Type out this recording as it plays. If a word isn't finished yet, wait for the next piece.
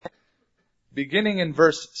beginning in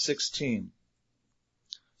verse 16.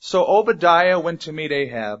 So Obadiah went to meet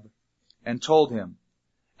Ahab and told him,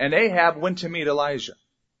 and Ahab went to meet Elijah.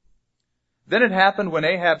 Then it happened when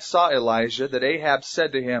Ahab saw Elijah that Ahab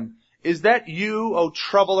said to him, Is that you, O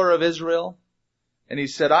troubler of Israel? And he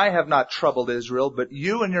said, I have not troubled Israel, but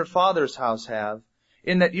you and your father's house have,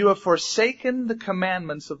 in that you have forsaken the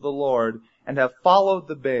commandments of the Lord and have followed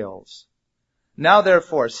the Baals. Now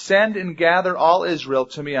therefore, send and gather all Israel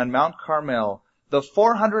to me on Mount Carmel, the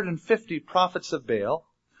 450 prophets of Baal,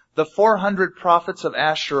 the 400 prophets of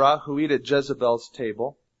Asherah who eat at Jezebel's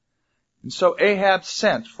table. And so Ahab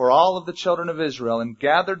sent for all of the children of Israel and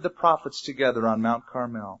gathered the prophets together on Mount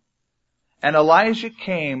Carmel. And Elijah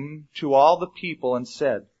came to all the people and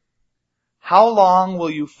said, How long will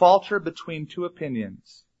you falter between two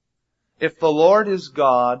opinions? If the Lord is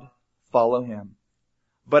God, follow him.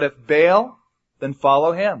 But if Baal, then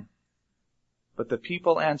follow him. But the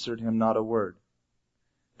people answered him not a word.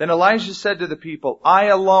 Then Elijah said to the people, I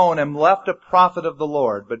alone am left a prophet of the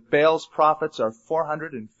Lord, but Baal's prophets are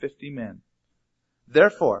 450 men.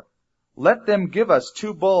 Therefore, let them give us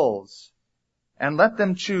 2 bulls, and let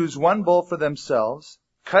them choose 1 bull for themselves,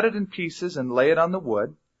 cut it in pieces and lay it on the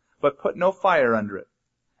wood, but put no fire under it.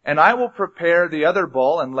 And I will prepare the other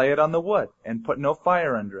bull and lay it on the wood, and put no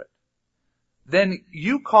fire under it. Then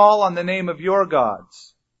you call on the name of your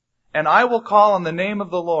gods, and I will call on the name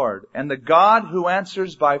of the Lord, and the God who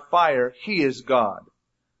answers by fire, he is God.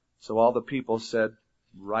 So all the people said,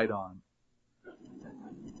 Right on.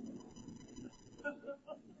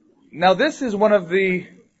 Now this is one of the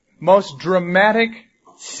most dramatic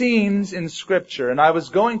scenes in Scripture, and I was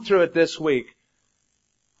going through it this week.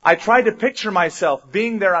 I tried to picture myself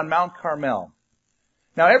being there on Mount Carmel.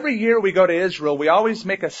 Now every year we go to Israel, we always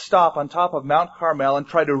make a stop on top of Mount Carmel and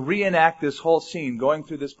try to reenact this whole scene, going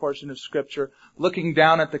through this portion of Scripture, looking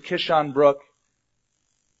down at the Kishon Brook,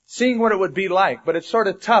 seeing what it would be like. But it's sort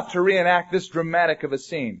of tough to reenact this dramatic of a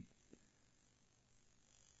scene.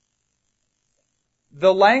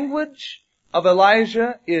 The language of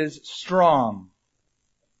Elijah is strong.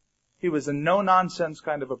 He was a no-nonsense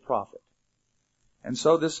kind of a prophet. And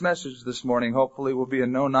so this message this morning hopefully will be a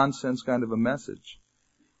no-nonsense kind of a message.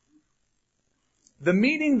 The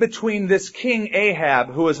meeting between this king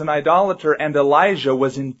Ahab, who was an idolater, and Elijah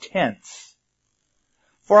was intense.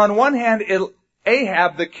 For on one hand,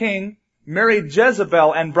 Ahab the king married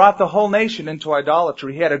Jezebel and brought the whole nation into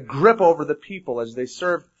idolatry. He had a grip over the people as they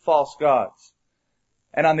served false gods.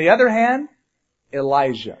 And on the other hand,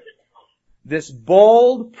 Elijah, this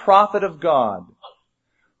bold prophet of God,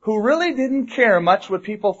 who really didn't care much what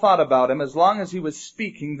people thought about him as long as he was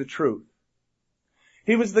speaking the truth.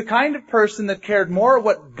 He was the kind of person that cared more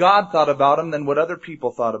what God thought about him than what other people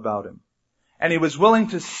thought about him. And he was willing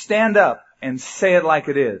to stand up and say it like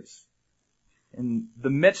it is, in the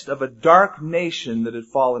midst of a dark nation that had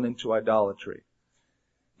fallen into idolatry.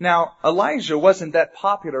 Now, Elijah wasn't that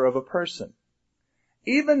popular of a person.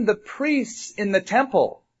 Even the priests in the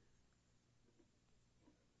temple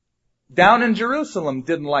down in Jerusalem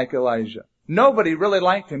didn't like Elijah. Nobody really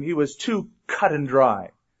liked him. He was too cut and dry.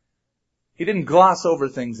 He didn't gloss over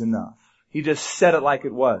things enough. He just said it like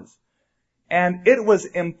it was. And it was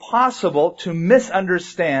impossible to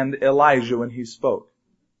misunderstand Elijah when he spoke.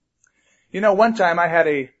 You know, one time I had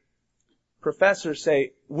a professor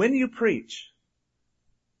say, when you preach,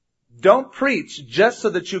 don't preach just so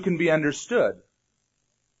that you can be understood,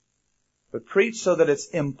 but preach so that it's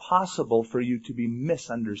impossible for you to be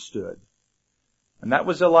misunderstood. And that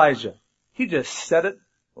was Elijah. He just said it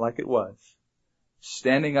like it was,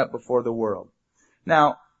 standing up before the world.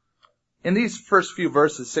 Now, in these first few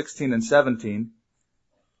verses, 16 and 17,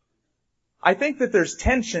 I think that there's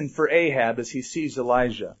tension for Ahab as he sees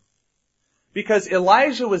Elijah. Because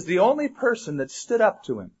Elijah was the only person that stood up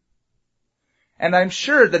to him. And I'm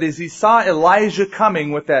sure that as he saw Elijah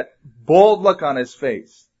coming with that bold look on his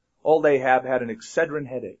face, old Ahab had an Excedrin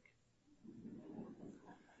headache.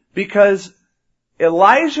 Because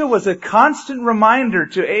Elijah was a constant reminder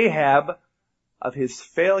to Ahab of his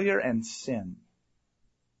failure and sin.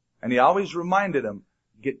 And he always reminded him,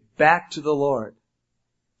 get back to the Lord.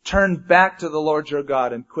 Turn back to the Lord your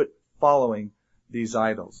God and quit following these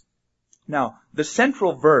idols. Now, the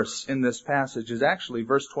central verse in this passage is actually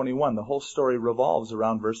verse 21. The whole story revolves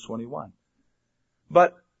around verse 21.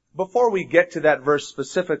 But before we get to that verse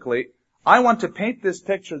specifically, I want to paint this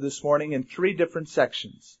picture this morning in 3 different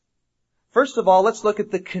sections. First of all, let's look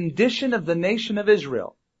at the condition of the nation of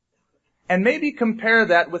Israel. And maybe compare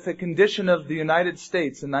that with the condition of the United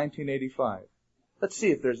States in 1985. Let's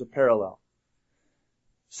see if there's a parallel.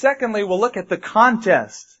 Secondly, we'll look at the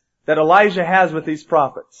contest that Elijah has with these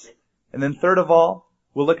prophets. And then third of all,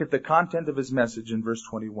 we'll look at the content of his message in verse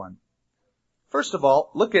 21. First of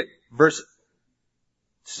all, look at verse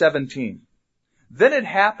 17. Then it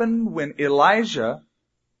happened when Ahab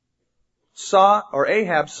saw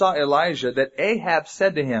Elijah, that Ahab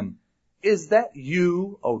said to him, "Is that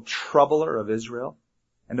you, O troubler of Israel?"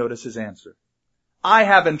 And notice his answer. "I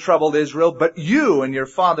haven't troubled Israel, but you and your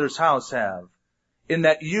father's house have, in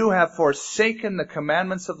that you have forsaken the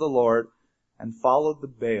commandments of the Lord and followed the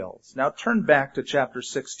Baals." Now turn back to chapter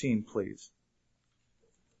 16, please.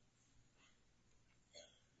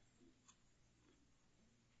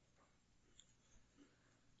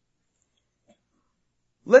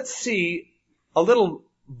 Let's see a little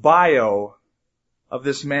bio of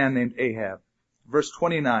this man named Ahab. Verse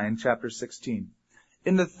 29, chapter 16.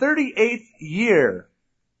 In the 38th year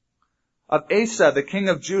of Asa, the king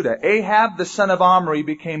of Judah, Ahab, the son of Omri,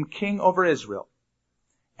 became king over Israel.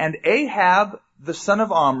 And Ahab, the son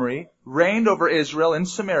of Omri, reigned over Israel in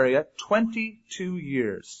Samaria 22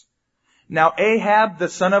 years. Now Ahab, the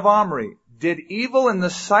son of Omri, did evil in the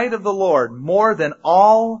sight of the Lord more than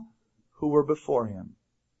all who were before him.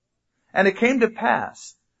 And it came to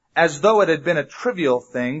pass, as though it had been a trivial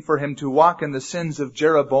thing for him to walk in the sins of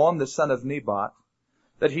Jeroboam, the son of Nebat,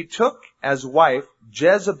 that he took as wife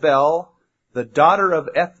Jezebel, the daughter of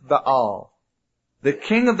Ethbaal, the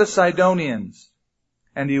king of the Sidonians,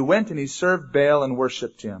 and he went and he served Baal and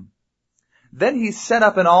worshipped him. Then he set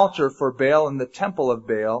up an altar for Baal in the temple of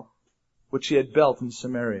Baal, which he had built in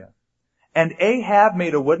Samaria. And Ahab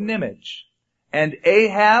made a wooden image. And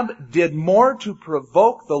Ahab did more to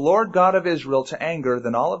provoke the Lord God of Israel to anger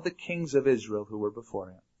than all of the kings of Israel who were before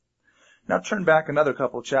him. Now turn back another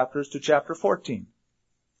couple chapters to chapter 14.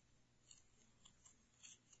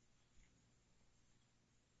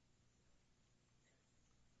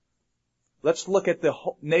 Let's look at the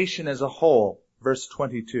nation as a whole, verse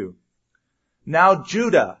 22. Now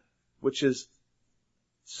Judah, which is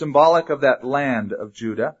symbolic of that land of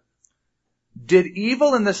Judah, did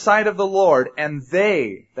evil in the sight of the Lord, and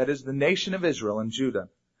they, that is the nation of Israel and Judah,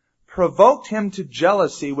 provoked him to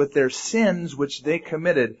jealousy with their sins which they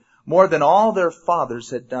committed more than all their fathers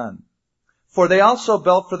had done. For they also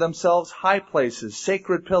built for themselves high places,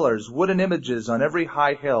 sacred pillars, wooden images on every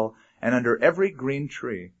high hill and under every green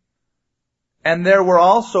tree. And there were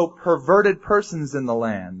also perverted persons in the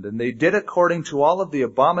land, and they did according to all of the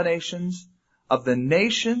abominations of the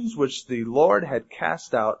nations which the Lord had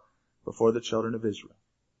cast out before the children of Israel.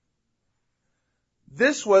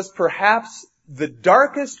 This was perhaps the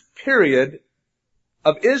darkest period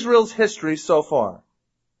of Israel's history so far.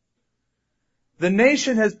 The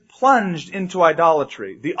nation has plunged into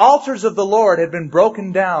idolatry. The altars of the Lord had been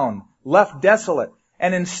broken down, left desolate,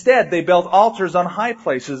 and instead they built altars on high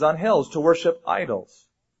places, on hills, to worship idols.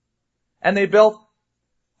 And they built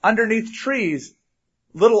underneath trees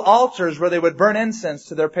little altars where they would burn incense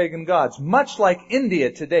to their pagan gods. Much like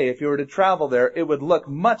India today, if you were to travel there, it would look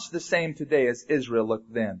much the same today as Israel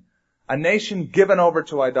looked then. A nation given over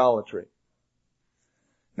to idolatry.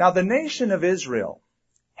 Now the nation of Israel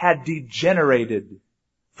had degenerated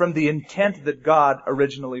from the intent that God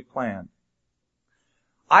originally planned.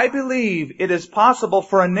 I believe it is possible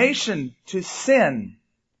for a nation to sin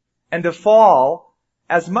and to fall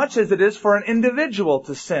as much as it is for an individual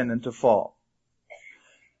to sin and to fall.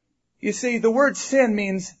 You see, the word sin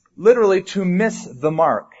means literally to miss the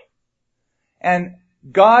mark. And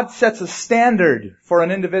God sets a standard for an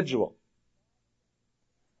individual.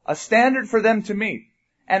 A standard for them to meet.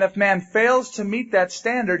 And if man fails to meet that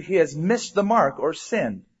standard, he has missed the mark or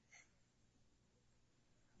sinned.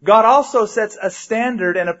 God also sets a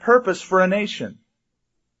standard and a purpose for a nation.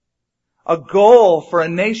 A goal for a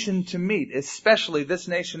nation to meet, especially this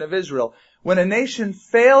nation of Israel. When a nation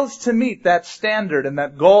fails to meet that standard and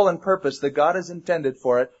that goal and purpose that God has intended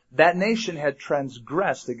for it, that nation had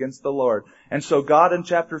transgressed against the Lord. And so God in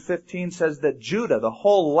chapter 15 says that Judah, the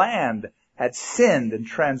whole land, had sinned and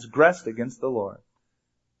transgressed against the Lord.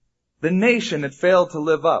 The nation had failed to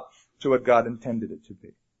live up to what God intended it to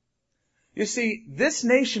be. You see, this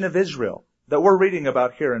nation of Israel that we're reading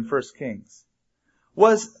about here in 1 Kings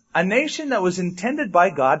was a nation that was intended by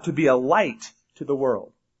God to be a light to the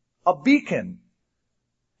world. A beacon.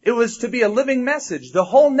 It was to be a living message. The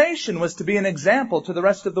whole nation was to be an example to the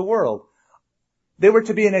rest of the world. They were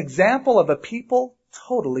to be an example of a people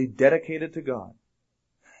totally dedicated to God.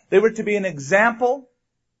 They were to be an example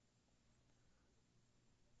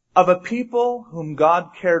of a people whom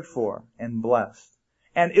God cared for and blessed.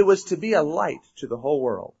 And it was to be a light to the whole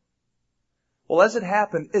world. Well, as it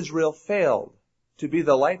happened, Israel failed to be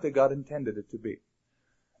the light that God intended it to be.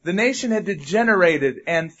 The nation had degenerated,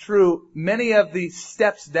 and through many of the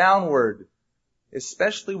steps downward,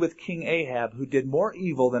 especially with King Ahab, who did more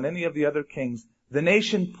evil than any of the other kings, the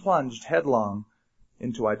nation plunged headlong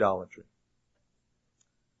into idolatry.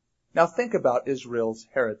 Now think about Israel's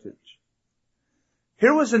heritage.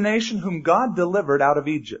 Here was a nation whom God delivered out of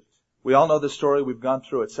Egypt. We all know the story. We've gone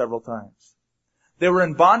through it several times. They were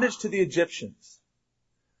in bondage to the Egyptians.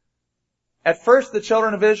 At first, the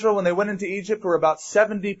children of Israel, when they went into Egypt, were about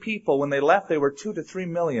 70 people. When they left, they were 2 to 3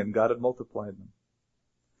 million. God had multiplied them.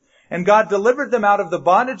 And God delivered them out of the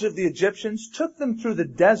bondage of the Egyptians, took them through the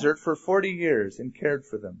desert for 40 years and cared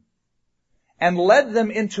for them, and led them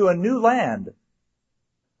into a new land,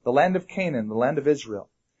 the land of Canaan, the land of Israel,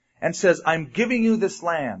 and says, I'm giving you this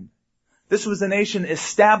land. This was a nation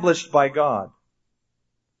established by God.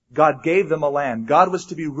 God gave them a land. God was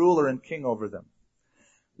to be ruler and king over them.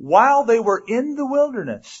 While they were in the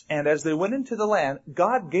wilderness, and as they went into the land,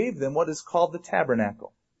 God gave them what is called the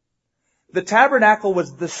tabernacle. The tabernacle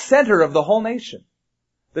was the center of the whole nation.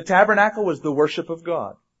 The tabernacle was the worship of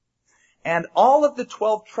God. And all of the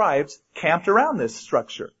 12 tribes camped around this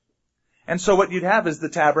structure. And so what you'd have is the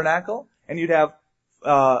tabernacle, and you'd have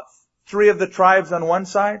 3 of the tribes on one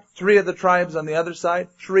side, 3 of the tribes on the other side,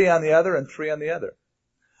 3 on the other, and 3 on the other.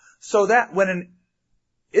 So that when an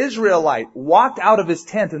Israelite walked out of his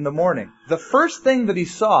tent in the morning, the first thing that he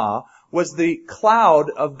saw was the cloud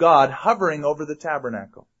of God hovering over the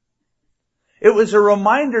tabernacle. It was a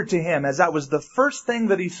reminder to him, as that was the first thing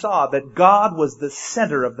that he saw, that God was the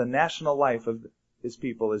center of the national life of his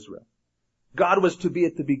people Israel. God was to be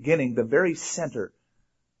at the beginning, the very center.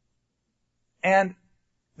 And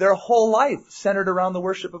their whole life centered around the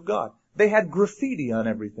worship of God. They had graffiti on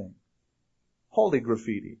everything. Holy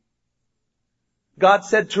graffiti. God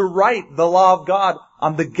said to write the law of God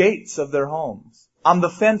on the gates of their homes, on the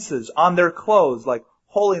fences, on their clothes, like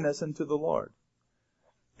holiness unto the Lord.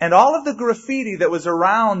 And all of the graffiti that was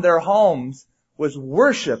around their homes was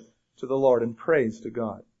worship to the Lord and praise to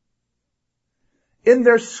God. In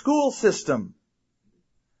their school system,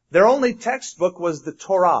 their only textbook was the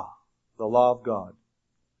Torah, the law of God.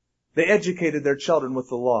 They educated their children with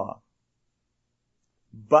the law.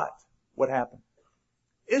 But what happened?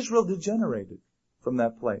 Israel degenerated from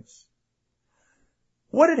that place.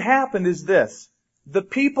 What had happened is this. The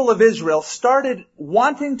people of Israel started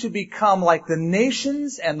wanting to become like the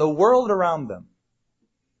nations and the world around them.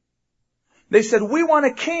 They said, we want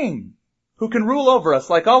a king who can rule over us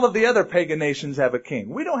like all of the other pagan nations have a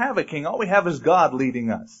king. We don't have a king. All we have is God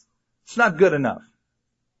leading us. It's not good enough.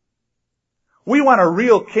 We want a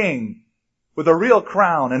real king with a real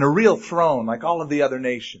crown and a real throne like all of the other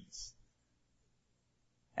nations.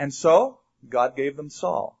 And so, God gave them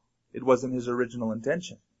Saul. It wasn't his original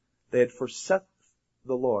intention. They had forsaken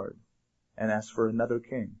the Lord and asked for another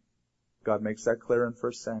king. God makes that clear in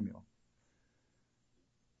 1 Samuel.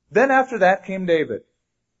 Then after that came David,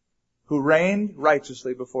 who reigned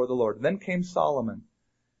righteously before the Lord. Then came Solomon.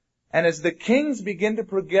 And as the kings began to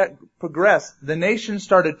progress, the nation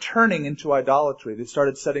started turning into idolatry. They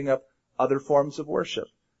started setting up other forms of worship.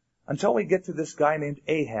 Until we get to this guy named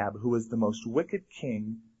Ahab, who was the most wicked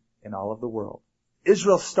king in all of the world.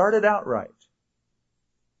 Israel started out right.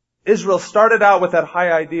 Israel started out with that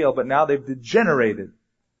high ideal, but now they've degenerated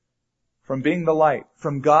from being the light,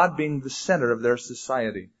 from God being the center of their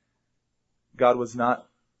society. God was not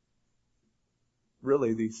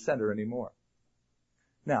really the center anymore.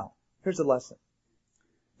 Now, here's a lesson.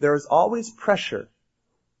 There is always pressure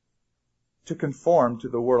to conform to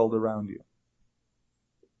the world around you.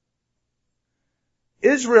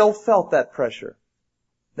 Israel felt that pressure.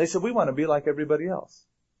 They said, we want to be like everybody else.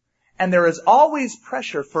 And there is always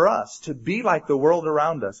pressure for us to be like the world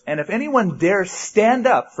around us. And if anyone dares stand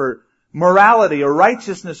up for morality or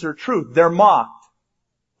righteousness or truth, they're mocked.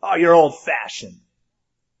 Oh, you're old-fashioned.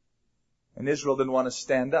 And Israel didn't want to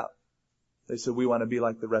stand up. They said, we want to be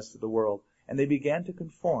like the rest of the world. And they began to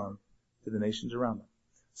conform to the nations around them.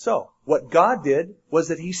 So, what God did was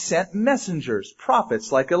that He sent messengers,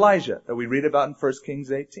 prophets like Elijah, that we read about in 1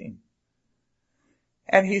 Kings 18.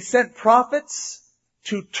 And He sent prophets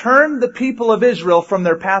to turn the people of Israel from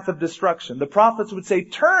their path of destruction. The prophets would say,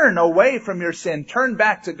 turn away from your sin, turn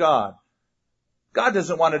back to God. God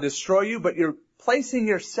doesn't want to destroy you, but you're placing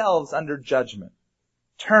yourselves under judgment.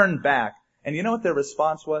 Turn back. And you know what their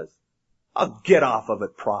response was? Oh, get off of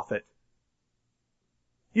it, prophet.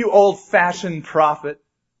 You old-fashioned prophet.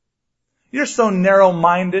 You're so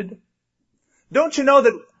narrow-minded. Don't you know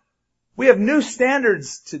that we have new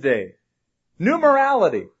standards today? New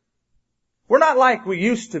morality. We're not like we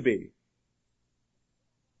used to be.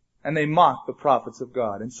 And they mock the prophets of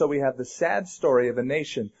God. And so we have the sad story of a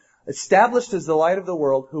nation established as the light of the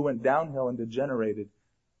world who went downhill and degenerated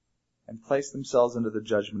and placed themselves under the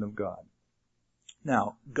judgment of God.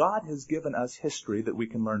 Now, God has given us history that we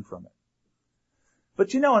can learn from it.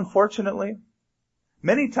 But unfortunately,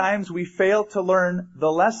 many times we fail to learn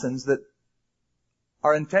the lessons that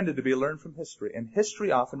are intended to be learned from history. And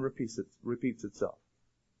history often repeats itself.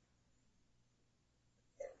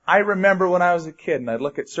 I remember when I was a kid and I'd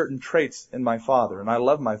look at certain traits in my father, and I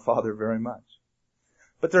love my father very much.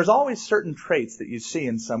 But there's always certain traits that you see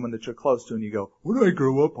in someone that you're close to and you go, when I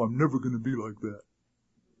grow up, I'm never going to be like that.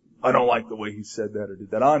 I don't like the way he said that or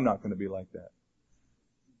did that. I'm not going to be like that.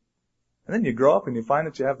 And then you grow up and you find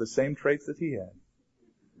that you have the same traits that he had.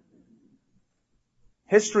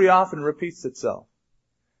 History often repeats itself.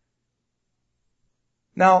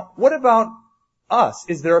 Now, what about us?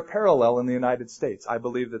 Is there a parallel in the United States? I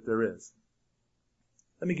believe that there is.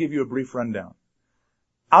 Let me give you a brief rundown.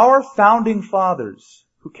 Our founding fathers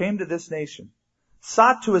who came to this nation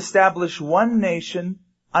sought to establish one nation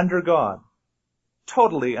under God.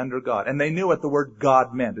 Totally under God. And they knew what the word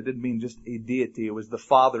God meant. It didn't mean just a deity. It was the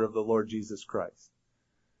Father of the Lord Jesus Christ.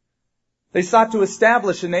 They sought to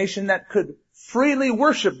establish a nation that could freely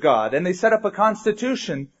worship God. And they set up a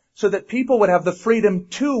constitution so that people would have the freedom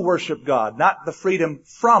to worship God, not the freedom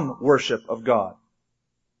from worship of God.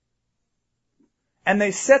 And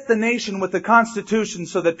they set the nation with the constitution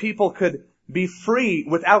so that people could be free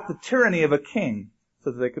without the tyranny of a king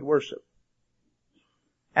so that they could worship.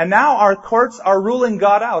 And now our courts are ruling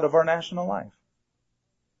God out of our national life.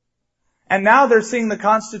 And now they're seeing the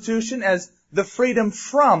Constitution as the freedom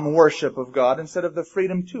from worship of God instead of the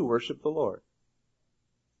freedom to worship the Lord.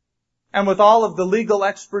 And with all of the legal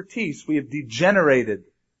expertise, we have degenerated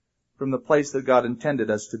from the place that God intended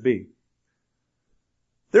us to be.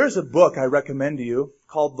 There's a book I recommend to you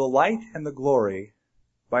called The Light and the Glory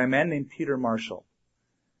by a man named Peter Marshall.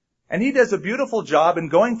 And he does a beautiful job in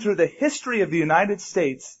going through the history of the United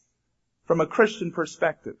States from a Christian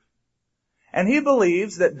perspective. And he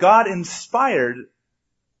believes that God inspired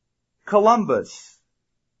Columbus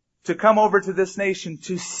to come over to this nation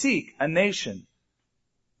to seek a nation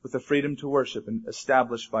with the freedom to worship and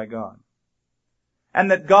established by God. And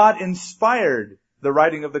that God inspired the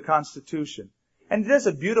writing of the Constitution. And he does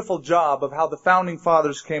a beautiful job of how the founding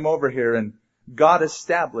fathers came over here and God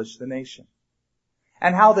established the nation.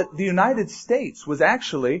 And how that the United States was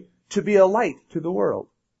actually to be a light to the world.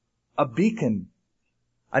 A beacon.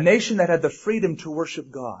 A nation that had the freedom to worship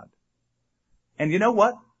God. And you know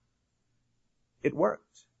what? It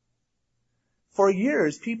worked. For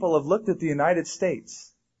years, people have looked at the United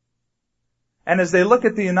States. And as they look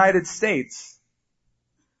at the United States,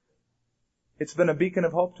 it's been a beacon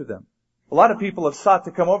of hope to them. A lot of people have sought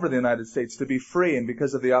to come over to the United States to be free and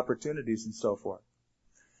because of the opportunities and so forth.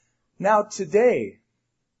 Now today,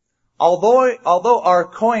 although our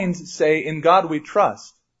coins say, "In God we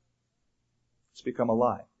trust," it's become a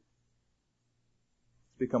lie.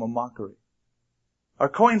 It's become a mockery. Our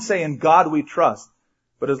coins say, "In God we trust."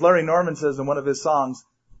 But as Larry Norman says in one of his songs,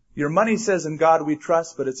 your money says, "In God we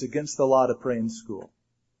trust," but it's against the law to pray in school.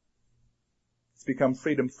 It's become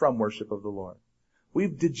freedom from worship of the Lord.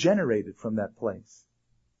 We've degenerated from that place.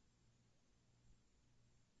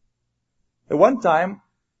 At one time,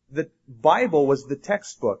 the Bible was the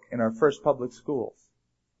textbook in our first public schools.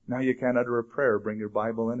 Now you can't utter a prayer, bring your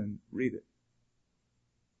Bible in and read it.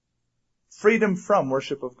 Freedom from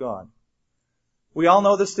worship of God. We all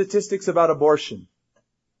know the statistics about abortion.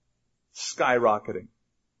 Skyrocketing.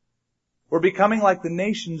 We're becoming like the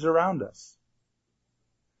nations around us.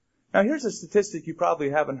 Now here's a statistic you probably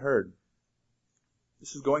haven't heard.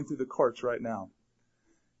 This is going through the courts right now.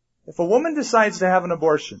 If a woman decides to have an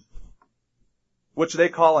abortion, which they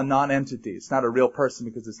call a non-entity, it's not a real person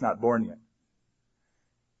because it's not born yet.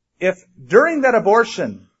 If during that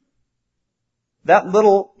abortion, that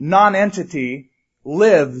little non-entity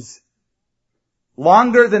lives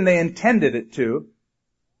longer than they intended it to,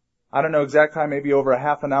 I don't know exact time, maybe over a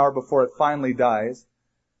half an hour before it finally dies,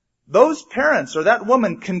 those parents or that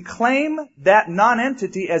woman can claim that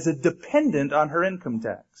non-entity as a dependent on her income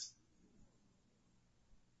tax.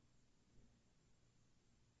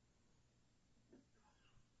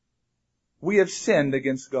 We have sinned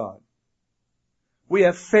against God. We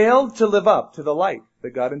have failed to live up to the light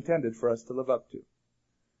that God intended for us to live up to.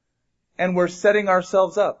 And we're setting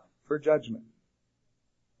ourselves up for judgment.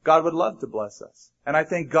 God would love to bless us. And I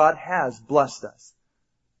think God has blessed us.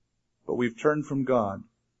 But we've turned from God.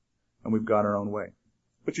 And we've gone our own way.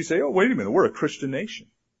 But you say, "Oh, wait a minute, we're a Christian nation."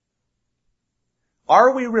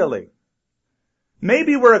 Are we really?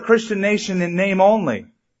 Maybe we're a Christian nation in name only.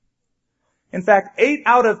 In fact, 8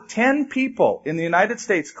 out of 10 people in the United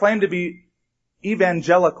States claim to be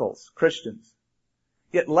evangelicals, Christians.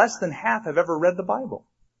 Yet less than half have ever read the Bible.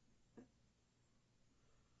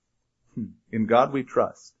 In God we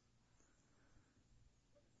trust.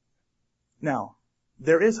 Now,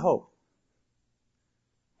 there is hope.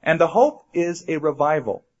 And the hope is a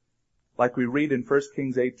revival, like we read in 1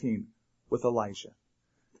 Kings 18 with Elijah.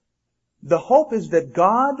 The hope is that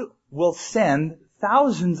God will send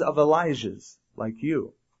thousands of Elijahs like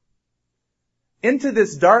you into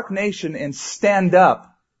this dark nation and stand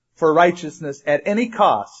up for righteousness at any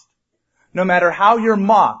cost, no matter how you're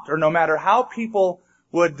mocked or no matter how people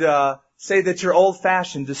would say that you're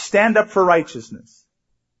old-fashioned, to stand up for righteousness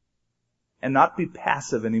and not be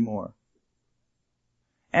passive anymore.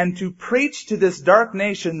 And to preach to this dark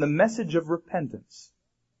nation the message of repentance.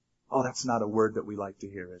 Oh, that's not a word that we like to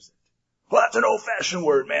hear, is it? Well, that's an old-fashioned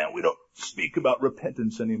word, man. We don't speak about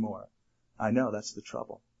repentance anymore. I know, that's the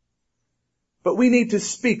trouble. But we need to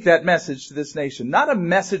speak that message to this nation. Not a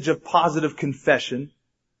message of positive confession.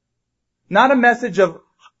 Not a message of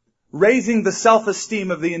raising the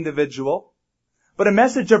self-esteem of the individual. But a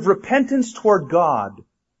message of repentance toward God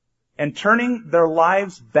and turning their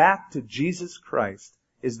lives back to Jesus Christ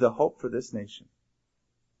is the hope for this nation.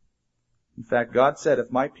 In fact, God said,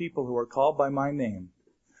 if my people who are called by my name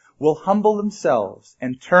will humble themselves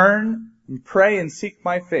and turn and pray and seek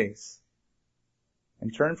my face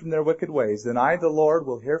and turn from their wicked ways, then I, the Lord,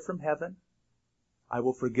 will hear from heaven, I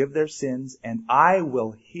will forgive their sins, and I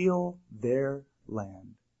will heal their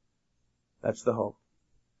land. That's the hope.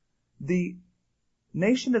 The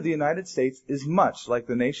nation of the United States is much like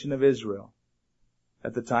the nation of Israel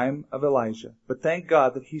at the time of Elijah. But thank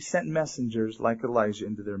God that He sent messengers like Elijah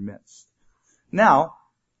into their midst. Now,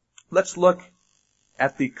 let's look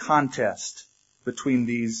at the contest between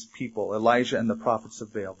these people, Elijah and the prophets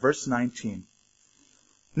of Baal. Verse 19.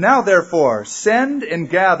 Now therefore, send and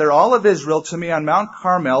gather all of Israel to me on Mount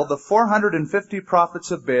Carmel, the 450 prophets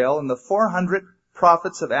of Baal and the 400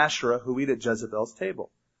 prophets of Asherah who eat at Jezebel's table.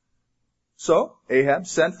 So Ahab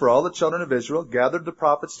sent for all the children of Israel, gathered the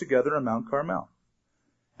prophets together on Mount Carmel.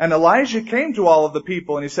 And Elijah came to all of the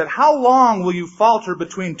people and he said, how long will you falter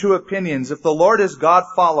between two opinions? If the Lord is God,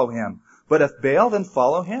 follow Him. But if Baal, then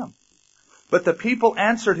follow him. But the people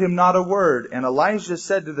answered him not a word. And Elijah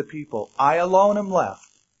said to the people, I alone am left,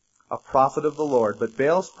 a prophet of the Lord, but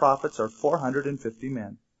Baal's prophets are 450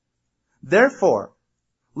 men. Therefore,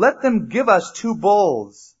 let them give us 2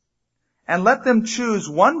 bulls, and let them choose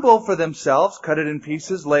 1 bull for themselves, cut it in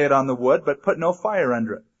pieces, lay it on the wood, but put no fire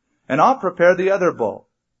under it. And I'll prepare the other bull,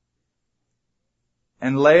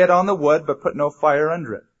 and lay it on the wood, but put no fire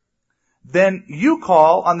under it. Then you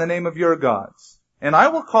call on the name of your gods, and I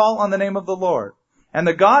will call on the name of the Lord. And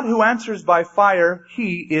the God who answers by fire,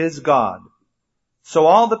 He is God. So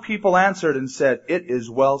all the people answered and said, it is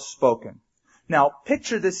well spoken. Now,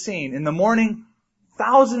 picture this scene. In the morning,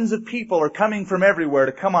 thousands of people are coming from everywhere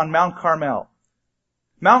to come on Mount Carmel.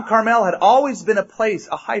 Mount Carmel had always been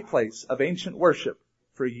a high place of ancient worship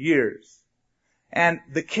for years. And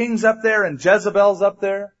the king's up there, and Jezebel's up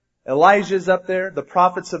there, Elijah's up there, the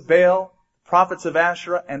prophets of Baal, prophets of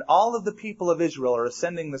Asherah, and all of the people of Israel are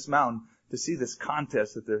ascending this mountain to see this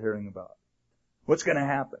contest that they're hearing about. What's going to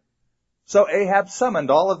happen? So Ahab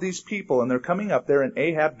summoned all of these people, and they're coming up there, and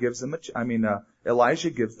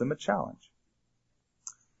Elijah gives them a challenge.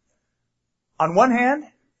 On one hand,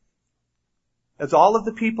 it's all of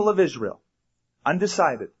the people of Israel,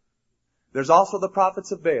 undecided. There's also the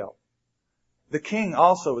prophets of Baal. The king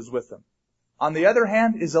also is with them. On the other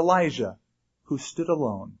hand is Elijah, who stood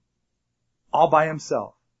alone, all by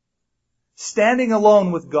himself, standing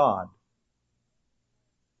alone with God.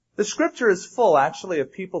 The scripture is full, actually,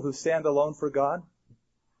 of people who stand alone for God.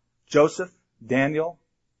 Joseph, Daniel,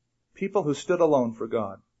 people who stood alone for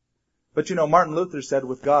God. But Martin Luther said,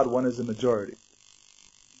 with God, one is a majority.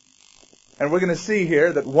 And we're going to see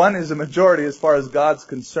here that one is a majority as far as God's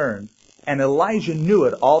concerned. And Elijah knew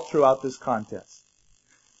it all throughout this contest.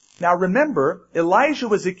 Now remember, Elijah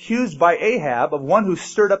was accused by Ahab of one who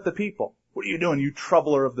stirred up the people. What are you doing, you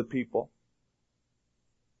troubler of the people?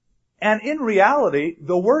 And in reality,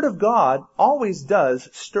 the Word of God always does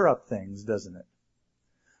stir up things, doesn't it?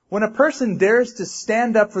 When a person dares to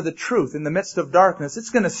stand up for the truth in the midst of darkness, it's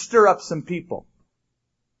going to stir up some people.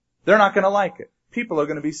 They're not going to like it. People are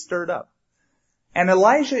going to be stirred up. And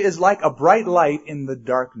Elijah is like a bright light in the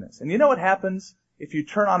darkness. And you know what happens if you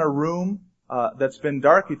turn on a room that's been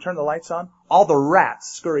dark, you turn the lights on? All the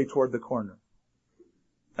rats scurry toward the corner.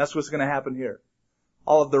 That's what's going to happen here.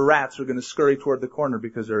 All of the rats are going to scurry toward the corner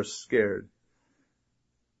because they're scared.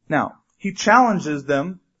 Now, he challenges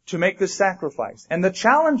them to make this sacrifice. And the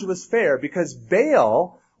challenge was fair because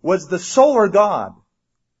Baal was the solar god,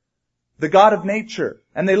 the god of nature.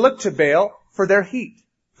 And they looked to Baal for their heat,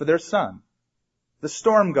 for their sun, the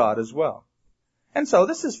storm god as well. And so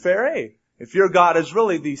this is fair. Hey, if your God is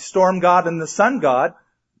really the storm god and the sun god,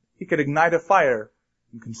 he could ignite a fire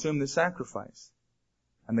and consume the sacrifice.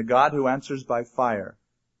 And the God who answers by fire,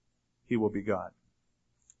 he will be God.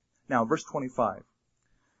 Now, verse 25.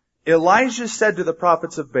 Elijah said to the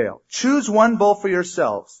prophets of Baal, choose one bull for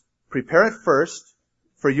yourselves, prepare it first,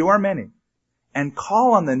 for you are many, and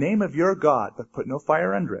call on the name of your God, but put no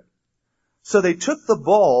fire under it. So they took the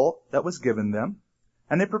bull that was given them,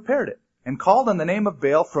 and they prepared it, and called on the name of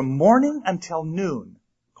Baal from morning until noon.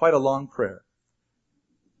 Quite a long prayer.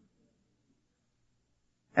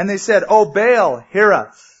 And they said, O Baal, hear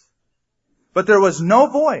us. But there was no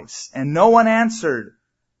voice, and no one answered.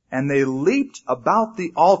 And they leaped about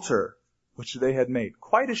the altar which they had made.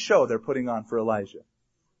 Quite a show they're putting on for Elijah.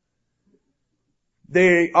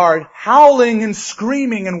 They are howling and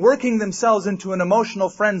screaming and working themselves into an emotional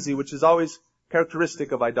frenzy, which is always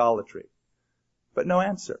characteristic of idolatry. But no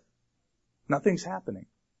answer. Nothing's happening.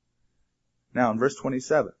 Now in verse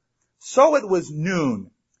 27. So it was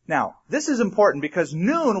noon. Now, this is important because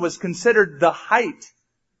noon was considered the height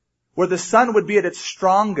where the sun would be at its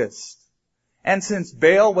strongest. And since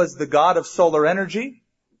Baal was the god of solar energy,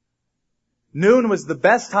 noon was the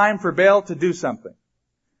best time for Baal to do something.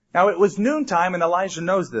 Now it was noontime and Elijah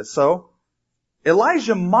knows this. So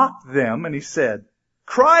Elijah mocked them and he said,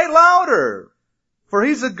 cry louder, for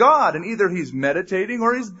he's a god and either he's meditating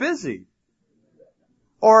or he's busy.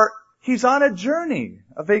 Or he's on a journey,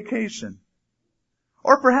 a vacation.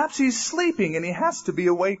 Or perhaps he's sleeping and he has to be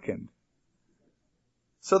awakened.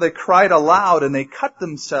 So they cried aloud and they cut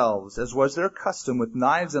themselves, as was their custom, with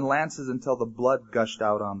knives and lances until the blood gushed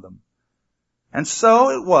out on them. And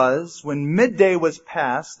so it was, when midday was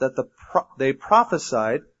past, that they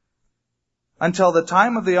prophesied until the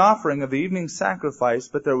time of the offering of the evening sacrifice,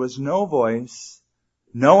 but there was no voice,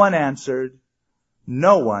 no one answered,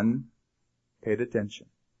 no one paid attention.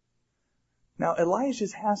 Now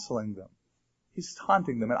Elijah's hassling them. He's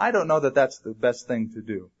taunting them. And I don't know that that's the best thing to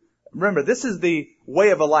do. Remember, this is the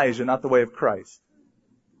way of Elijah, not the way of Christ.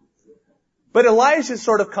 But Elijah's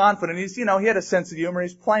sort of confident. He had a sense of humor.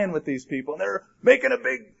 He's playing with these people. And they're making a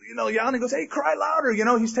big, yell. And he goes, hey, cry louder.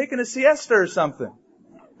 He's taking a siesta or something.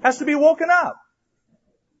 Has to be woken up.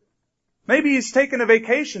 Maybe he's taking a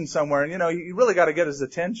vacation somewhere and, you really got to get his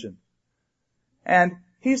attention. And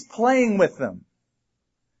he's playing with them.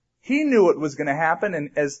 He knew it was going to happen.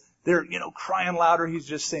 And as they're, crying louder, he's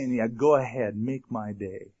just saying, yeah, go ahead, make my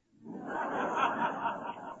day.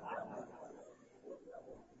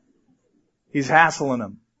 He's hassling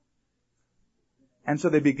them. And so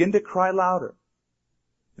they begin to cry louder.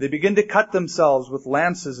 They begin to cut themselves with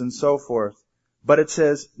lances and so forth. But it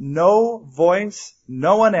says, no voice,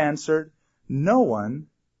 no one answered, no one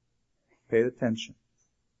paid attention.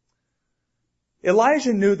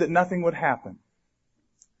 Elijah knew that nothing would happen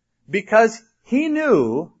because he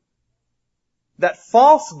knew that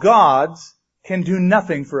false gods can do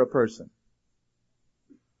nothing for a person.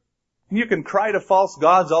 You can cry to false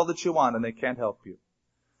gods all that you want and they can't help you.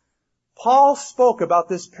 Paul spoke about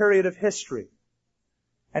this period of history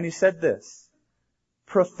and he said this,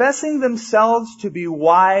 professing themselves to be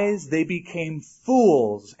wise, they became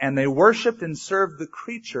fools and they worshipped and served the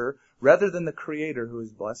creature rather than the Creator who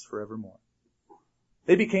is blessed forevermore.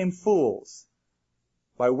 They became fools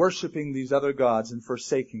by worshiping these other gods and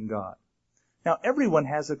forsaking God. Now everyone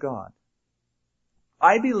has a God.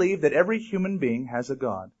 I believe that every human being has a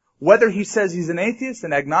God. Whether he says he's an atheist,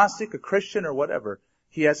 an agnostic, a Christian, or whatever,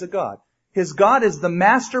 he has a God. His God is the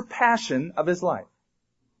master passion of his life.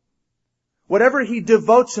 Whatever he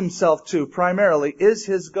devotes himself to primarily is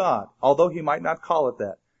his God, although he might not call it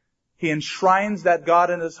that. He enshrines that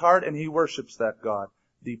God in his heart and he worships that God,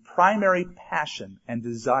 the primary passion and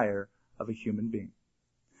desire of a human being.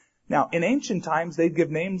 Now, in ancient times, they'd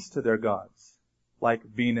give names to their gods, like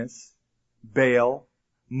Venus, Baal,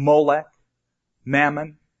 Molech,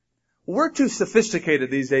 Mammon. We're too sophisticated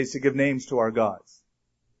these days to give names to our gods.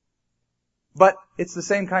 But it's the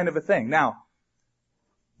same kind of a thing. Now,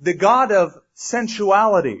 the god of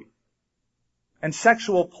sensuality and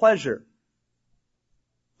sexual pleasure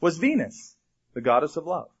was Venus, the goddess of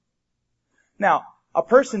love. Now, a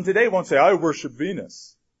person today won't say, I worship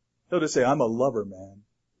Venus. They'll just say, I'm a lover, man.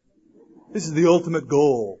 This is the ultimate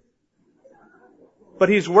goal. But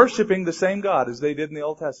he's worshiping the same God as they did in the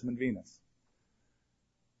Old Testament, Venus.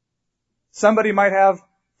 Somebody might have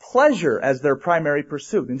pleasure as their primary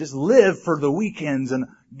pursuit and just live for the weekends and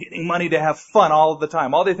getting money to have fun all of the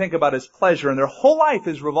time. All they think about is pleasure, and their whole life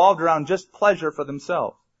is revolved around just pleasure for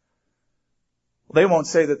themselves. They won't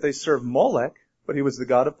say that they serve Molech, but he was the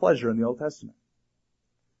god of pleasure in the Old Testament.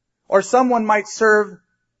 Or someone might serve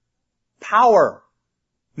power,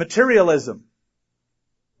 materialism,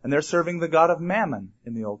 and they're serving the god of mammon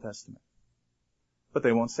in the Old Testament. But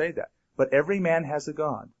they won't say that. But every man has a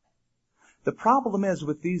god. The problem is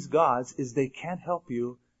with these gods is they can't help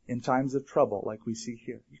you in times of trouble like we see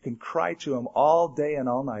here. You can cry to them all day and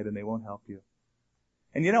all night and they won't help you.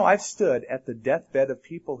 And you know, I've stood at the deathbed of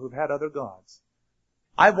people who've had other gods.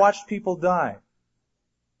 I've watched people die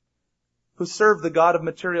who served the god of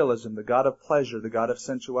materialism, the god of pleasure, the god of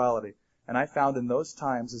sensuality. And I found in those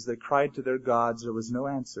times as they cried to their gods, there was no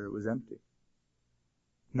answer. It was empty.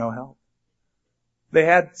 No help. They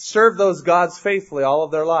had served those gods faithfully all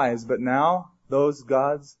of their lives, but now those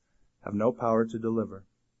gods have no power to deliver.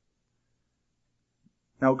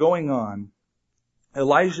 Now going on,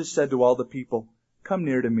 Elijah said to all the people, "Come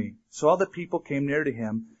near to me." So all the people came near to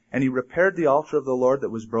him, and he repaired the altar of the Lord that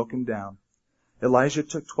was broken down. Elijah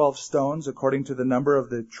took 12 stones, according to the number of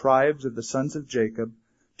the tribes of the sons of Jacob,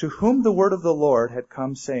 to whom the word of the Lord had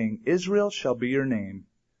come, saying, "Israel shall be your name."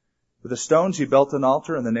 With the stones he built an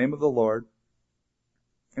altar in the name of the Lord,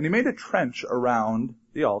 and he made a trench around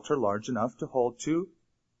the altar large enough to hold 2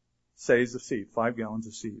 seahs of seed, 5 gallons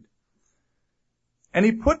of seed. And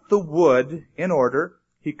he put the wood in order.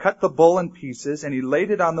 He cut the bull in pieces, and he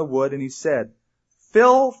laid it on the wood, and he said,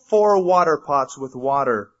 "Fill 4 water pots with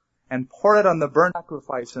water, and pour it on the burnt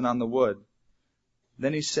sacrifice and on the wood."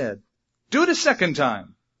 Then he said, "Do it a second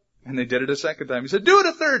time." And they did it a second time. He said, "Do it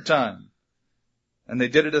a third time." And they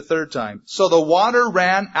did it a third time. So the water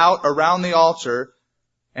ran out around the altar,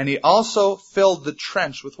 and he also filled the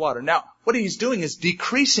trench with water. Now, what he's doing is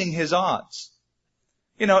decreasing his odds.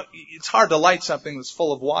 You know, it's hard to light something that's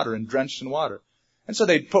full of water and drenched in water. And so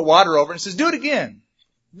they put water over it and says, "Do it again.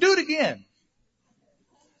 Do it again."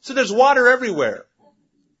 So there's water everywhere.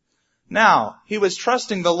 Now, he was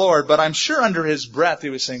trusting the Lord, but I'm sure under his breath he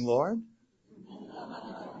was saying, "Lord,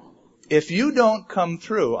 if you don't come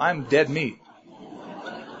through, I'm dead meat.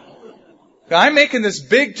 I'm making this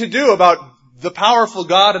big to-do about the powerful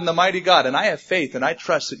God and the mighty God, and I have faith and I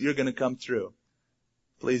trust that you're going to come through.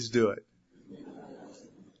 Please do it."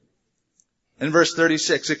 In verse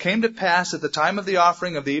 36, it came to pass at the time of the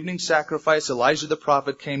offering of the evening sacrifice, Elijah the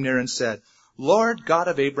prophet came near and said, "Lord God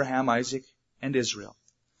of Abraham, Isaac, and Israel,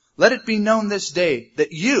 let it be known this day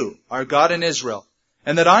that you are God in Israel,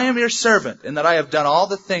 and that I am your servant, and that I have done all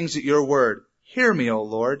the things at your word. Hear me, O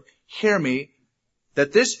Lord, hear me,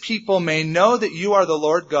 that this people may know that you are the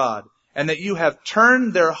Lord God, and that you have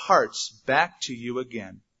turned their hearts back to you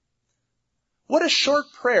again." What a short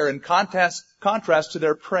prayer in contrast to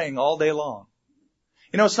their praying all day long.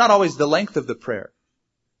 You know, it's not always the length of the prayer.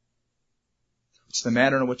 It's the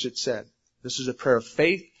manner in which it's said. This is a prayer of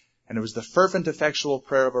faith, and it was the fervent, effectual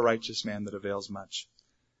prayer of a righteous man that avails much.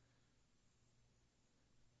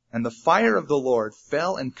 And the fire of the Lord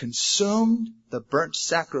fell and consumed the burnt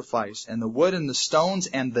sacrifice, and the wood and the stones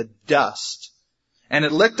and the dust. And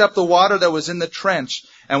it licked up the water that was in the trench.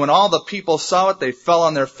 And when all the people saw it, they fell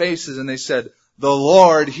on their faces, and they said, "The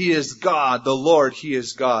Lord, He is God. The Lord, He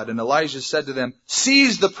is God." And Elijah said to them,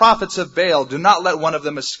 "Seize the prophets of Baal. Do not let one of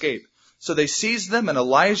them escape." So they seized them, and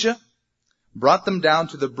Elijah brought them down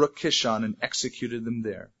to the brook Kishon and executed them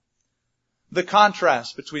there. The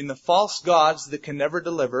contrast between the false gods that can never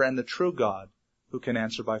deliver and the true God who can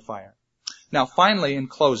answer by fire. Now finally, in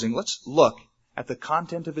closing, let's look at the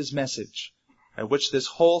content of his message, at which this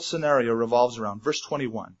whole scenario revolves around. Verse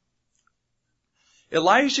 21.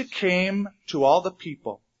 Elijah came to all the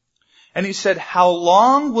people, and he said, "How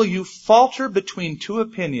long will you falter between 2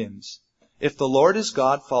 opinions? If the Lord is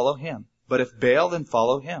God, follow him. But if Baal, then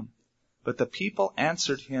follow him." But the people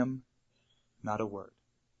answered him not a word.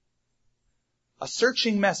 A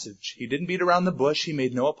searching message. He didn't beat around the bush. He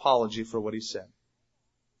made no apology for what he said.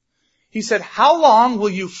 He said, "How long will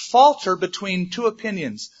you falter between 2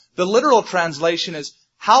 opinions?" The literal translation is,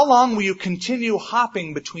 "How long will you continue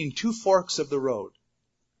hopping between 2 forks of the road?"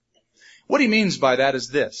 What he means by that is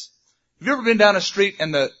this. Have you ever been down a street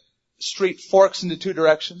and the street forks into 2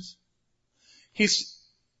 directions? He's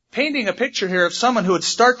painting a picture here of someone who would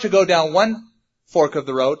start to go down one fork of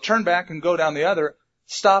the road, turn back and go down the other,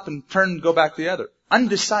 stop and turn and go back the other.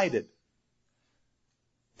 Undecided.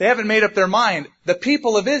 They haven't made up their mind. The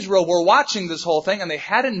people of Israel were watching this whole thing, and they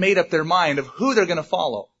hadn't made up their mind of who they're going to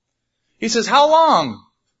follow. He says, "How long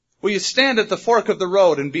will you stand at the fork of the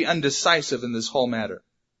road and be undecisive in this whole matter?"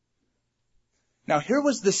 Now here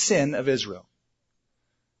was the sin of Israel.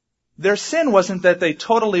 Their sin wasn't that they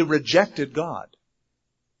totally rejected God.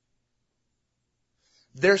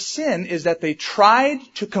 Their sin is that they tried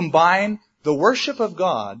to combine the worship of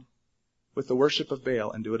God with the worship of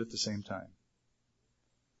Baal and do it at the same time.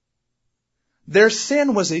 Their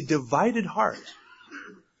sin was a divided heart.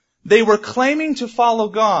 They were claiming to follow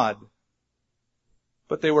God,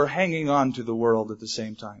 but they were hanging on to the world at the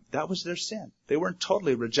same time. That was their sin. They weren't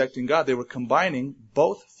totally rejecting God. They were combining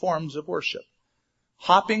both forms of worship.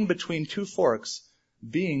 Hopping between two forks,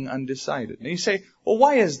 being undecided. And you say, well,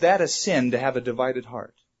 why is that a sin to have a divided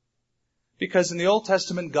heart? Because in the Old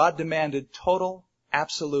Testament, God demanded total,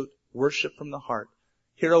 absolute worship from the heart.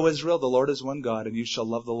 Hear, O Israel, the Lord is one God, and you shall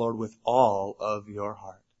love the Lord with all of your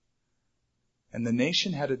heart. And the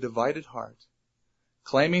nation had a divided heart,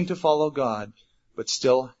 claiming to follow God, but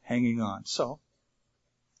still hanging on. So,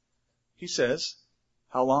 he says,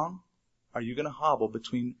 how long are you going to hobble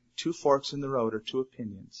between two forks in the road or two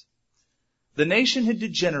opinions? The nation had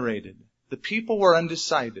degenerated. The people were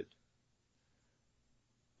undecided.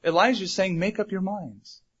 Elijah is saying, make up your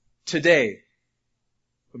minds. Today,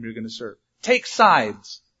 whom you're going to serve. Take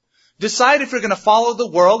sides. Decide if you're going to follow the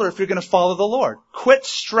world or if you're going to follow the Lord. Quit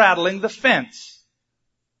straddling the fence.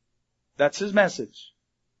 That's his message.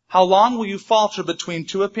 How long will you falter between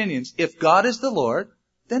two opinions? If God is the Lord,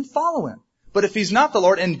 then follow him. But if he's not the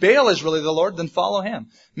Lord and Baal is really the Lord, then follow him.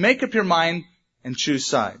 Make up your mind and choose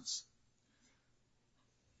sides.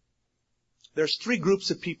 There's three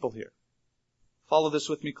groups of people here. Follow this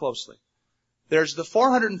with me closely. There's the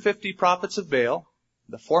 450 prophets of Baal,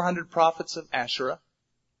 the 400 prophets of Asherah.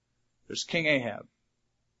 There's King Ahab.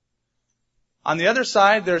 On the other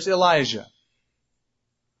side, there's Elijah.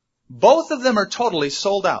 Both of them are totally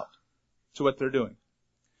sold out to what they're doing.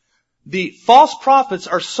 The false prophets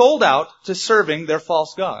are sold out to serving their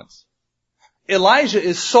false gods. Elijah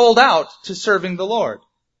is sold out to serving the Lord.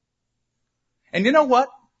 And you know what?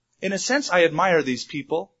 In a sense, I admire these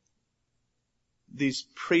people, these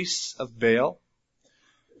priests of Baal,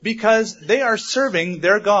 because they are serving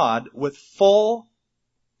their God with full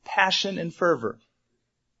passion and fervor.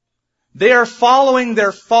 They are following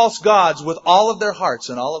their false gods with all of their hearts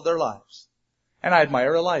and all of their lives. And I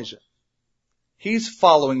admire Elijah. He's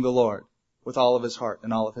following the Lord with all of his heart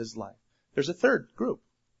and all of his life. There's a third group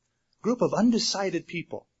of undecided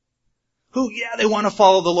people who, they want to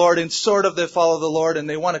follow the Lord and sort of they follow the Lord and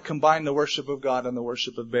they want to combine the worship of God and the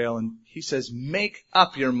worship of Baal. And he says, make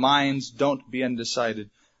up your minds. Don't be undecided.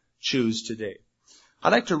 Choose today.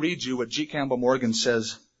 I'd like to read you what G. Campbell Morgan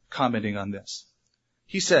says, commenting on this.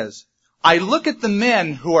 He says, I look at the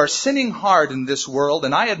men who are sinning hard in this world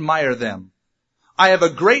and I admire them. I have a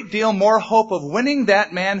great deal more hope of winning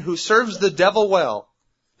that man who serves the devil well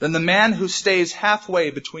than the man who stays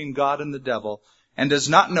halfway between God and the devil and does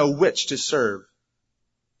not know which to serve.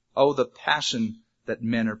 Oh, the passion that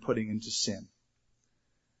men are putting into sin.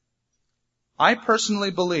 I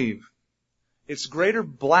personally believe it's greater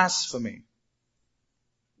blasphemy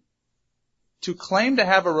to claim to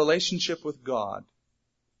have a relationship with God,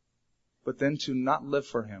 but then to not live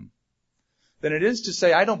for him, than it is to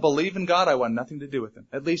say, I don't believe in God, I want nothing to do with him.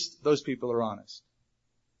 At least those people are honest.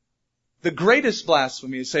 The greatest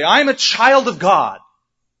blasphemy is to say, I'm a child of God,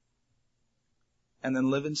 and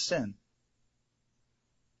then live in sin.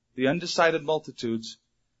 The undecided multitudes,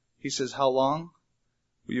 he says, how long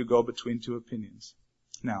will you go between two opinions?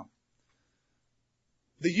 Now,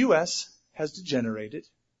 the U.S. has degenerated,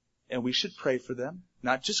 and we should pray for them,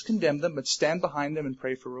 not just condemn them, but stand behind them and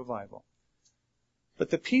pray for revival.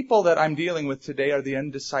 But the people that I'm dealing with today are the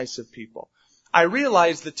undecisive people. I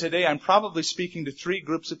realize that today I'm probably speaking to three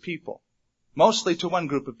groups of people, mostly to one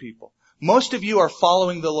group of people. Most of you are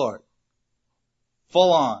following the Lord.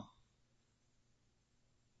 Full on.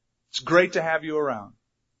 It's great to have you around.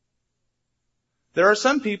 There are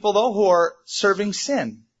some people, though, who are serving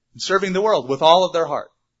sin and serving the world with all of their heart.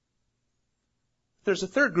 There's a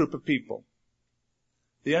third group of people,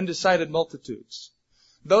 the undecided multitudes.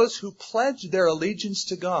 Those who pledge their allegiance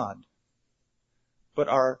to God, but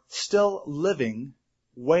are still living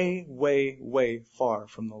way, way, way far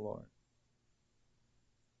from the Lord.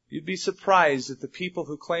 You'd be surprised at the people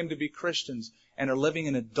who claim to be Christians and are living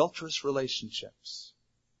in adulterous relationships,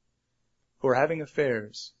 who are having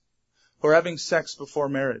affairs, who are having sex before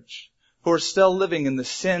marriage, who are still living in the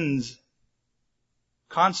sins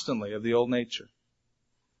constantly of the old nature.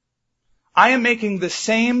 I am making the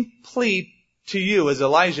same plea to you as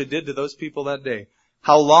Elijah did to those people that day.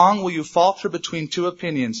 How long will you falter between two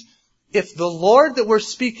opinions? If the Lord that we're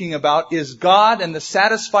speaking about is God and the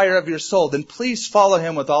satisfier of your soul, then please follow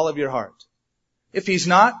him with all of your heart. If he's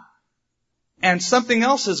not, and something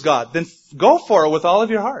else is God, then go for it with all of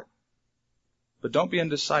your heart. But don't be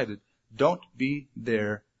undecided. Don't be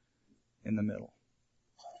there in the middle.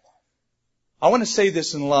 I want to say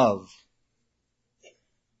this in love.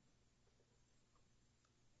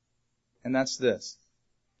 And that's this.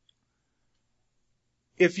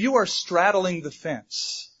 If you are straddling the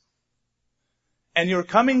fence and you're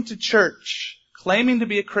coming to church claiming to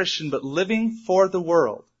be a Christian but living for the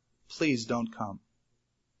world, please don't come.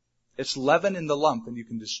 It's leaven in the lump and you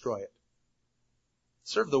can destroy it.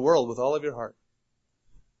 Serve the world with all of your heart.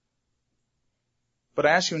 But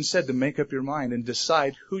I ask you instead to make up your mind and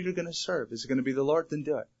decide who you're going to serve. Is it going to be the Lord? Then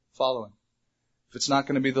do it. Follow Him. If it's not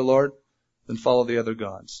going to be the Lord, then follow the other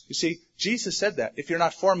gods. You see, Jesus said that. If you're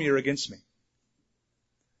not for me, you're against me.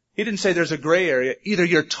 He didn't say there's a gray area. Either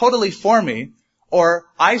you're totally for me, or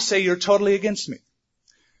I say you're totally against me.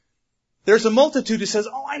 There's a multitude who says,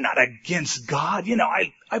 oh, I'm not against God.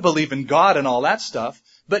 I believe in God and all that stuff.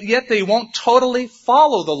 But yet they won't totally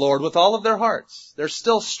follow the Lord with all of their hearts. They're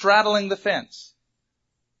still straddling the fence.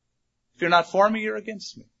 If you're not for me, you're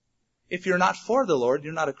against me. If you're not for the Lord,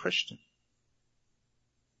 you're not a Christian.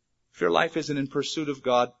 If your life isn't in pursuit of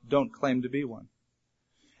God, don't claim to be one.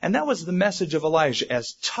 And that was the message of Elijah.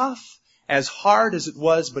 As tough, as hard as it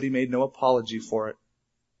was, but he made no apology for it.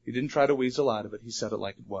 He didn't try to weasel out of it. He said it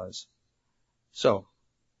like it was. So,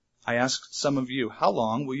 I ask some of you, how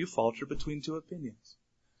long will you falter between two opinions?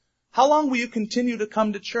 How long will you continue to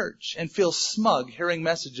come to church and feel smug hearing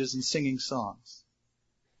messages and singing songs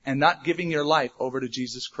and not giving your life over to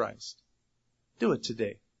Jesus Christ? Do it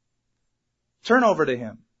today. Turn over to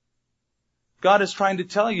Him. God is trying to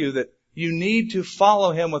tell you that you need to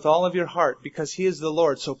follow Him with all of your heart because He is the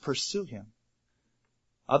Lord, so pursue Him.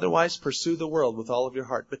 Otherwise, pursue the world with all of your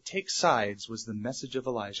heart. But take sides was the message of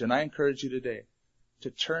Elijah. And I encourage you today to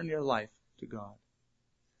turn your life to God.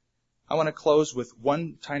 I want to close with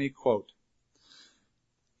one tiny quote.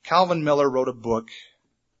 Calvin Miller wrote a book,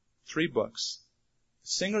 3 books, The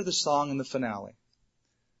Singer, the Song, and the Finale.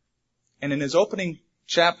 And in his opening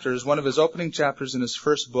chapters, one of his opening chapters in his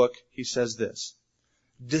first book, he says this: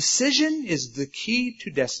 decision is the key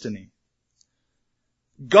to destiny.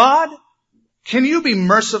 God, can you be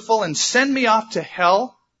merciful and send me off to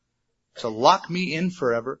hell to lock me in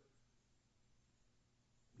forever?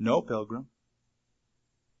 No, pilgrim.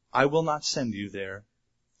 I will not send you there.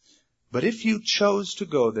 But if you chose to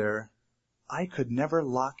go there, I could never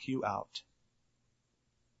lock you out.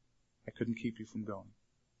 I couldn't keep you from going.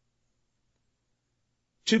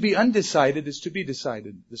 To be undecided is to be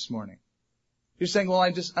decided this morning. You're saying, well,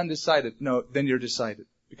 I'm just undecided. No, then you're decided.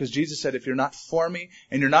 Because Jesus said, if you're not for me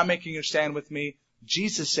and you're not making your stand with me,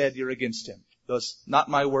 Jesus said you're against Him. Those, not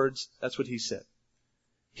my words, that's what He said.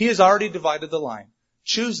 He has already divided the line.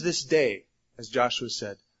 Choose this day, as Joshua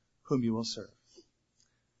said, whom you will serve.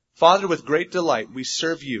 Father, with great delight, we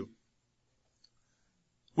serve you.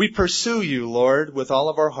 We pursue you, Lord, with all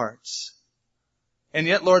of our hearts. And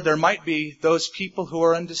yet, Lord, there might be those people who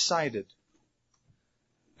are undecided.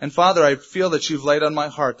 And Father, I feel that you've laid on my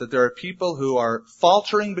heart that there are people who are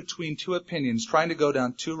faltering between two opinions, trying to go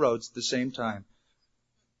down 2 roads at the same time.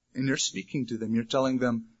 And you're speaking to them. You're telling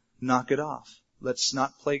them, knock it off. Let's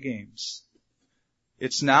not play games.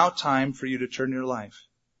 It's now time for you to turn your life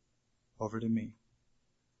over to me.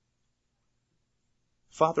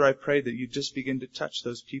 Father, I pray that you just begin to touch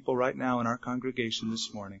those people right now in our congregation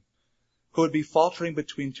this morning who would be faltering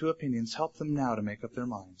between 2 opinions. Help them now to make up their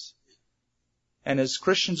minds. And as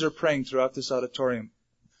Christians are praying throughout this auditorium,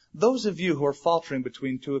 those of you who are faltering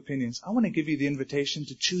between 2 opinions, I want to give you the invitation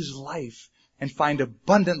to choose life and find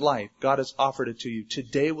abundant life. God has offered it to you.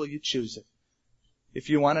 Today will you choose it? If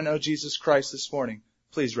you want to know Jesus Christ this morning,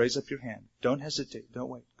 please raise up your hand. Don't hesitate. Don't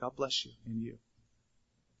wait. God bless you and you.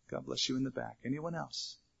 God bless you in the back. Anyone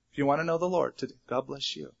else? If you want to know the Lord today, God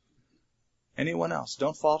bless you. Anyone else?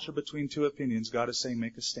 Don't falter between 2 opinions. God is saying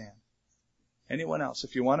make a stand. Anyone else?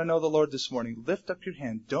 If you want to know the Lord this morning, lift up your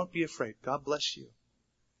hand. Don't be afraid. God bless you.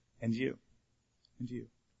 And you. And you.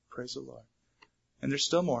 Praise the Lord. And there's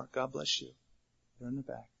still more. God bless you. They're in the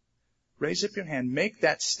back. Raise up your hand. Make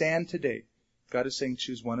that stand today. God is saying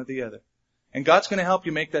choose one or the other. And God's going to help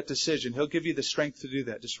you make that decision. He'll give you the strength to do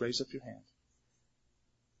that. Just raise up your hand.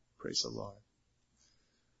 Praise the Lord.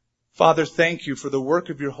 Father, thank you for the work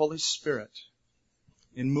of your Holy Spirit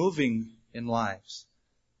in moving in lives.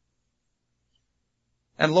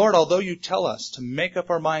 And Lord, although you tell us to make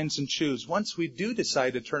up our minds and choose, once we do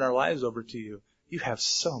decide to turn our lives over to you, you have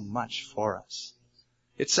so much for us.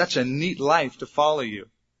 It's such a neat life to follow you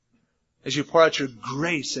as you pour out your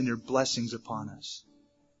grace and your blessings upon us.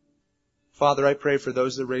 Father, I pray for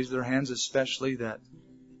those that raise their hands, especially that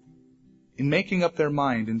in making up their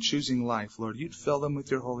mind and choosing life, Lord, you'd fill them with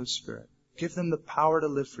your Holy Spirit. Give them the power to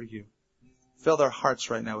live for you. Fill their hearts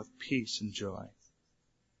right now with peace and joy.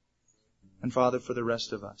 And Father, for the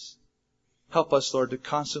rest of us, help us, Lord, to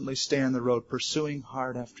constantly stay on the road, pursuing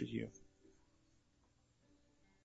hard after you.